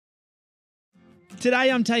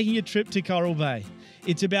Today I'm taking a trip to Coral Bay.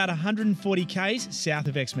 It's about 140 k's south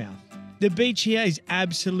of Exmouth. The beach here is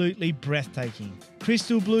absolutely breathtaking.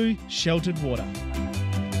 Crystal blue, sheltered water.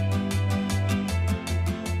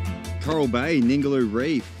 Coral Bay, Ningaloo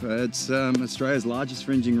Reef. It's Australia's largest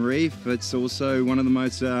fringing reef. It's also one of the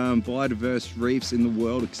most biodiverse reefs in the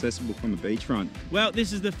world, accessible from the beachfront. Well,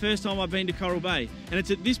 this is the first time I've been to Coral Bay, and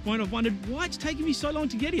it's at this point I've wondered why it's taking me so long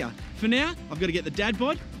to get here. For now, I've got to get the dad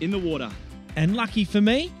bod in the water. And lucky for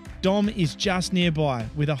me, Dom is just nearby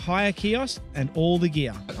with a hire kiosk and all the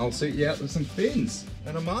gear. I'll suit you out with some fins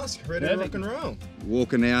and a mask, ready to rock and roll.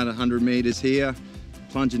 Walking out 100 metres here,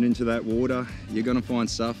 plunging into that water, you're going to find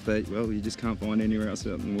stuff that, well, you just can't find anywhere else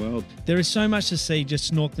out in the world. There is so much to see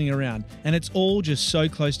just snorkelling around, and it's all just so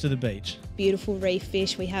close to the beach. Beautiful reef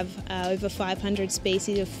fish. We have over 500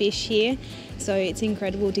 species of fish here, so it's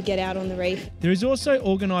incredible to get out on the reef. There is also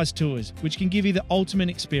organised tours, which can give you the ultimate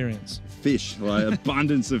experience. Fish, like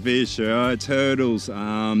abundance of fish, turtles. The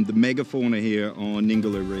megafauna here on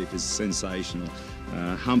Ningaloo Reef is sensational.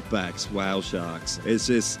 Humpbacks, whale sharks. It's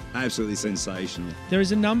just absolutely sensational. There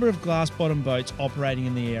is a number of glass bottom boats operating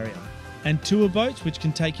in the area, and tour boats which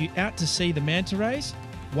can take you out to see the manta rays,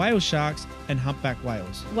 whale sharks and humpback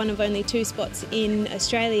whales. One of only 2 spots in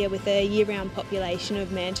Australia with a year-round population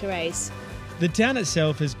of manta rays. The town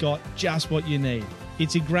itself has got just what you need.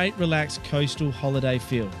 It's a great relaxed coastal holiday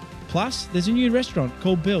feel. Plus, there's a new restaurant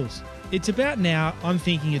called Bill's. It's about now I'm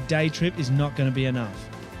thinking a day trip is not going to be enough.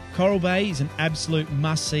 Coral Bay is an absolute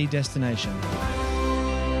must-see destination.